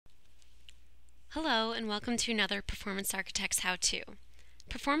Hello and welcome to another Performance Architects How-To.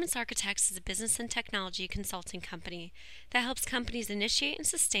 Performance Architects is a business and technology consulting company that helps companies initiate and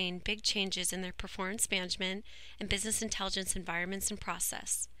sustain big changes in their performance management and business intelligence environments and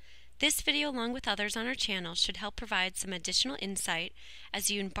process. This video, along with others on our channel, should help provide some additional insight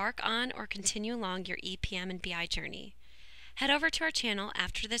as you embark on or continue along your EPM and BI journey. Head over to our channel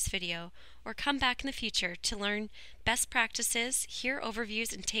after this video or come back in the future to learn best practices, hear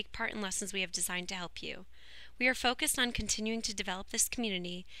overviews, and take part in lessons we have designed to help you. We are focused on continuing to develop this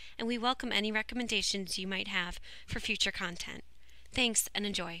community, and we welcome any recommendations you might have for future content. Thanks and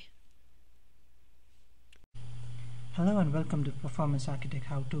enjoy. Hello and welcome to Performance Architect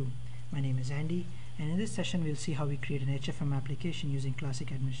How-To. My name is Andy, and in this session we'll see how we create an HFM application using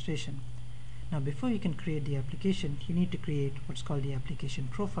classic administration. Now, before you can create the application, you need to create what's called the application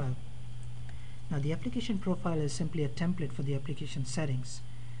profile. Now, the application profile is simply a template for the application settings.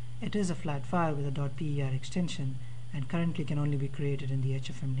 It is a flat file with a .per extension and currently can only be created in the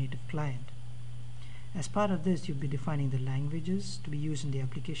HFM native client. As part of this, you'll be defining the languages to be used in the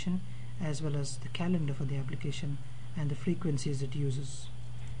application, as well as the calendar for the application and the frequencies it uses.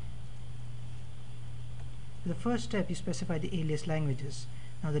 For the first step, you specify the alias languages.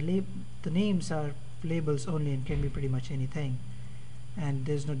 Now the names are labels only and can be pretty much anything, and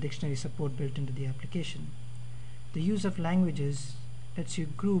there's no dictionary support built into the application. The use of languages lets you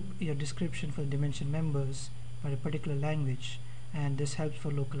group your description for the dimension members by a particular language, and this helps for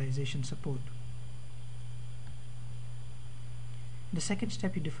localization support. In the second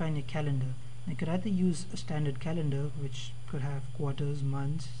step, you define your calendar. You could either use a standard calendar, which could have quarters,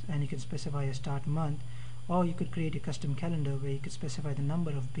 months, and you can specify a start month, or you could create a custom calendar where you could specify the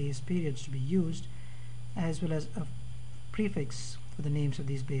number of base periods to be used, as well as a prefix for the names of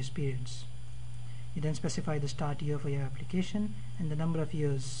these base periods. You then specify the start year for your application and the number of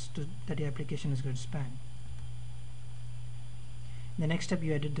years that your application is going to span. In the next step,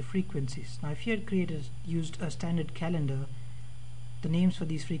 you edit the frequencies. Now, if you had used a standard calendar, the names for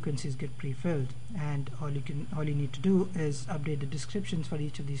these frequencies get pre-filled, and all you need to do is update the descriptions for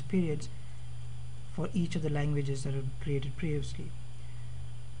each of these periods for each of the languages that are created previously.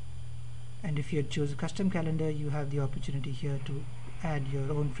 And if you choose a custom calendar, you have the opportunity here to add your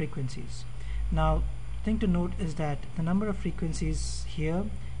own frequencies. Now, the thing to note is that the number of frequencies here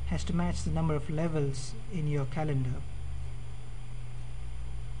has to match the number of levels in your calendar.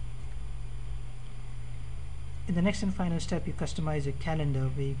 In the next and final step, you customize your calendar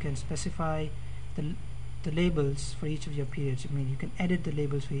where you can specify the labels for each of your periods. I mean, you can edit the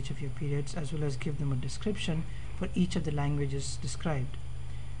labels for each of your periods as well as give them a description for each of the languages described.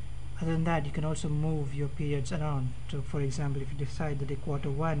 Other than that, you can also move your periods around. So, for example, if you decide that a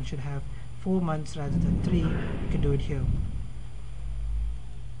quarter 1 should have 4 months rather than 3, you can do it here.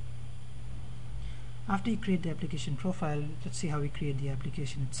 After you create the application profile, let's see how we create the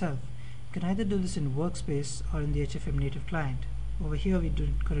application itself. You can either do this in Workspace or in the HFM native client. Over here, we're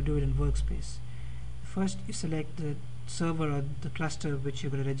going to do it in Workspace. First, you select the server or the cluster which you're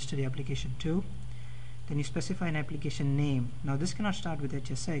going to register the application to. Then you specify an application name. Now, this cannot start with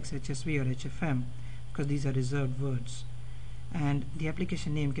HSX, HSV, or HFM because these are reserved words. And the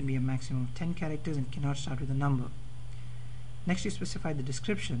application name can be a maximum of 10 characters and cannot start with a number. Next, you specify the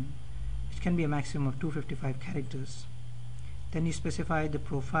description, which can be a maximum of 255 characters. Then you specify the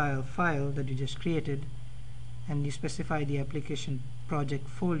profile file that you just created, and you specify the application project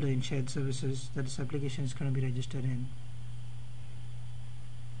folder in shared services that this application is going to be registered in.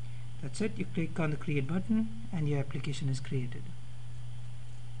 That's it. You click on the create button and your application is created.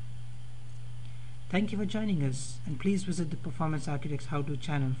 Thank you for joining us, and please visit the Performance Architects How-To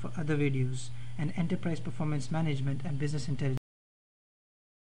channel for other videos and enterprise performance management and business intelligence